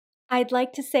I'd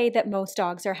like to say that most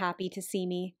dogs are happy to see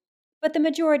me, but the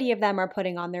majority of them are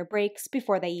putting on their brakes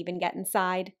before they even get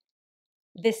inside.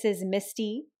 This is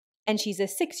Misty, and she's a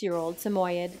 6-year-old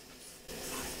Samoyed.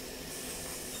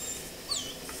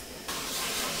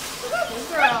 Good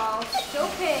girl. It's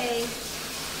okay.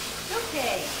 It's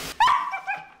okay.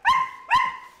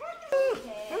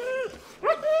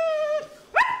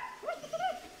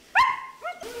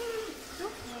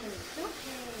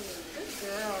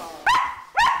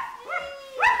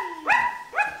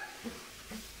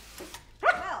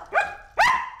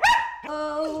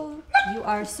 Oh, you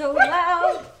are so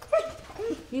loud.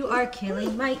 You are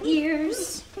killing my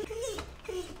ears.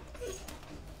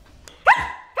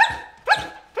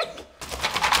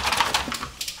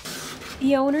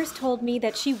 The owners told me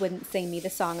that she wouldn't sing me the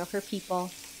song of her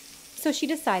people, so she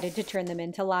decided to turn them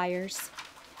into liars.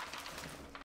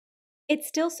 It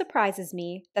still surprises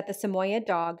me that the Samoyed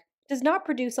dog does not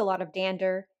produce a lot of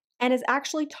dander and is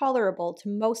actually tolerable to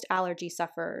most allergy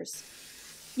sufferers.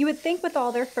 You would think with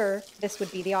all their fur, this would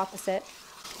be the opposite.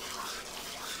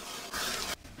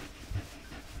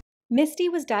 Misty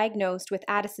was diagnosed with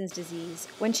Addison's disease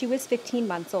when she was 15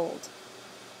 months old.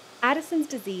 Addison's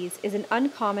disease is an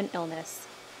uncommon illness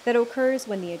that occurs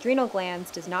when the adrenal glands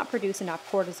does not produce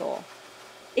enough cortisol.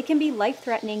 It can be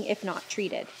life-threatening if not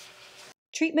treated.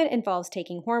 Treatment involves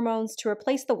taking hormones to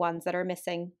replace the ones that are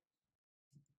missing.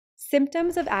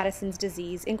 Symptoms of Addison's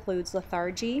disease includes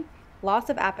lethargy,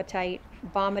 loss of appetite,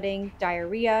 vomiting,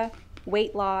 diarrhea,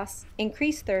 weight loss,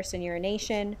 increased thirst and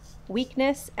urination,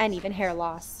 weakness, and even hair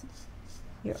loss.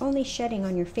 You're only shedding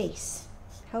on your face.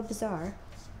 How bizarre.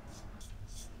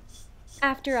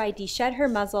 After I deshed her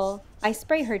muzzle, I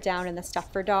spray her down in the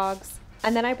stuff for dogs,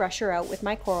 and then I brush her out with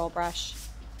my coral brush.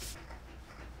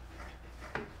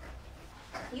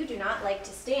 You do not like to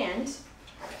stand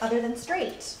other than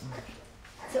straight.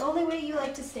 It's the only way you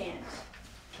like to stand,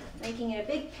 making it a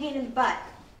big pain in the butt.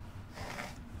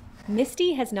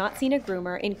 Misty has not seen a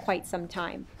groomer in quite some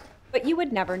time, but you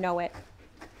would never know it.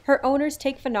 Her owners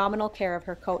take phenomenal care of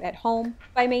her coat at home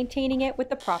by maintaining it with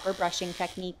the proper brushing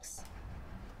techniques.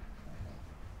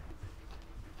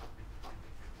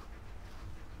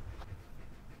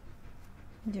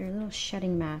 There are little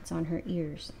shedding mats on her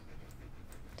ears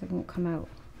that won't come out.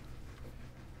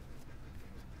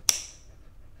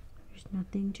 There's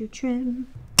nothing to trim.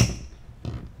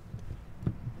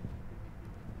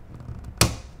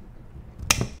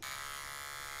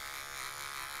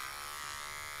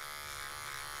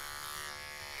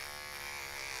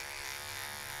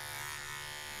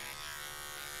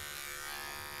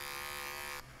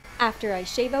 After I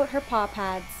shave out her paw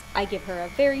pads, I give her a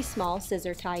very small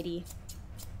scissor tidy.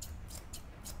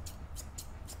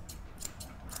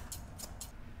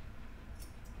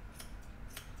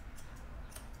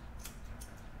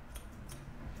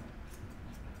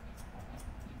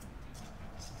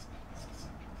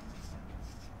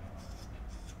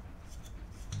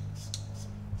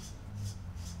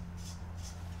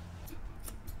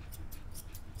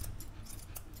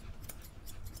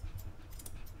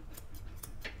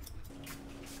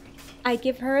 I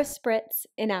give her a spritz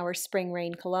in our spring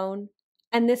rain cologne,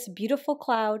 and this beautiful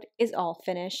cloud is all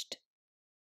finished.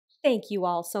 Thank you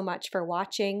all so much for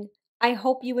watching. I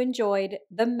hope you enjoyed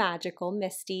the magical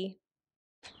Misty.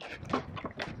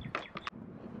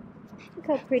 Look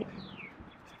how pretty.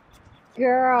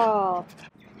 Girl.